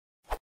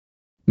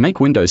Make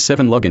Windows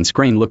 7 login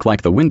screen look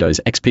like the Windows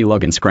XP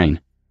login screen.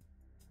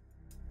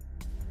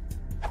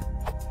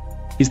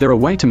 Is there a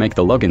way to make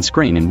the login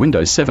screen in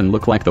Windows 7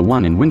 look like the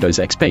one in Windows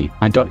XP?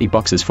 I.E.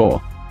 boxes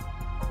for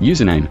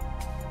username,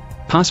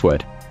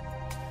 password,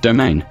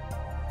 domain.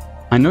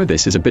 I know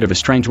this is a bit of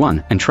a strange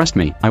one, and trust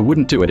me, I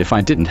wouldn't do it if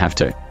I didn't have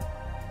to.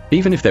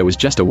 Even if there was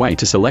just a way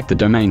to select the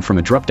domain from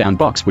a drop-down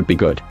box would be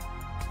good.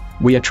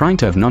 We are trying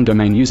to have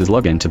non-domain users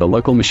log in to the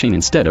local machine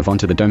instead of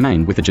onto the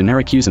domain with a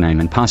generic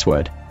username and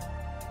password.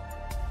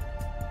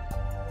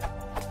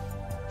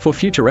 For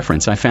future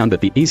reference, I found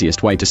that the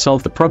easiest way to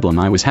solve the problem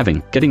I was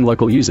having, getting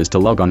local users to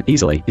log on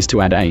easily, is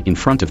to add a in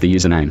front of the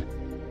username.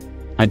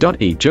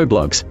 I.E. Joe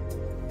Blogs.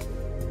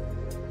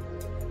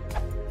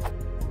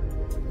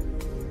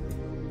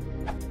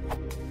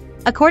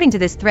 According to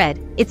this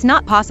thread, it's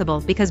not possible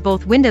because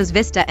both Windows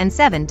Vista and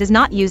 7 does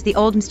not use the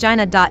old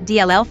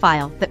msgina.dll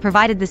file that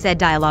provided the said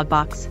dialog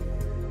box.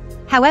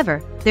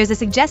 However, there's a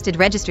suggested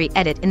registry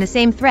edit in the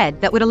same thread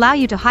that would allow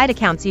you to hide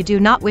accounts you do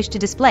not wish to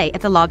display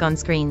at the logon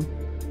screen.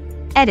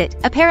 Edit.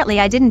 Apparently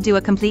I didn't do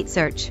a complete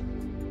search.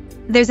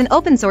 There's an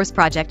open source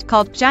project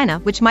called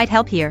msgina which might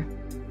help here.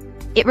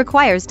 It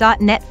requires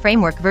 .NET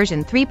Framework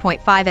version 3.5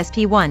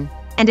 SP1,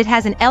 and it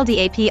has an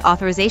LDAP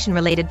authorization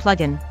related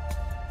plugin.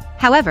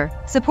 However,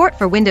 support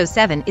for Windows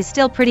 7 is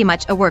still pretty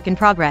much a work in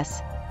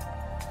progress.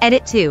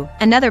 Edit 2.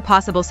 Another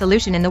possible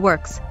solution in the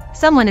works.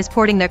 Someone is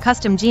porting their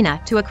custom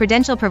Gina to a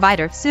credential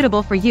provider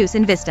suitable for use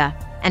in Vista,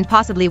 and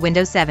possibly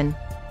Windows 7.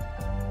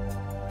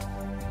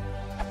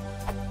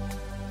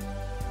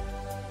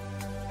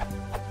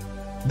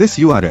 This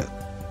URL.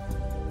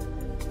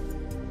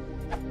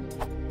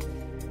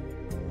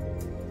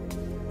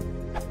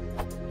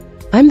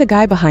 I'm the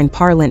guy behind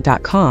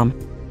Parlint.com,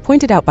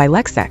 pointed out by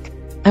Lexec.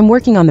 I'm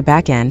working on the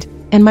back end,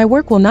 and my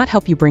work will not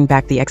help you bring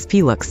back the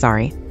XP look,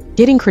 sorry.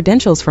 Getting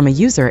credentials from a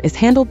user is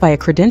handled by a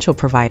credential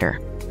provider.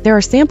 There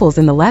are samples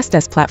in the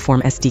LastS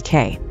platform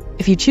SDK.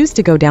 If you choose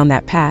to go down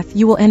that path,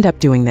 you will end up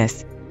doing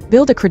this.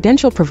 Build a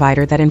credential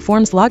provider that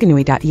informs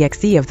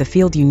loginui.exe of the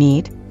field you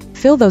need.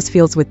 Fill those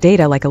fields with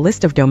data like a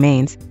list of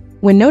domains.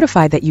 When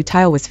notified that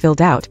util was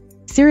filled out,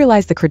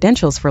 serialize the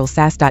credentials for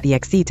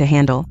lsas.exe to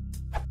handle.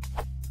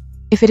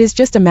 If it is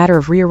just a matter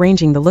of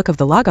rearranging the look of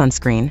the logon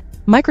screen,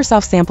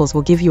 Microsoft samples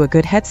will give you a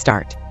good head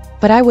start.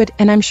 But I would,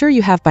 and I'm sure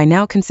you have by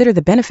now, consider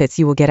the benefits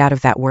you will get out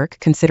of that work,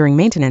 considering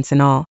maintenance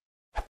and all.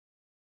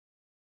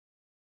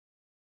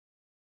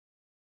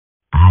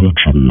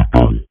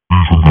 Even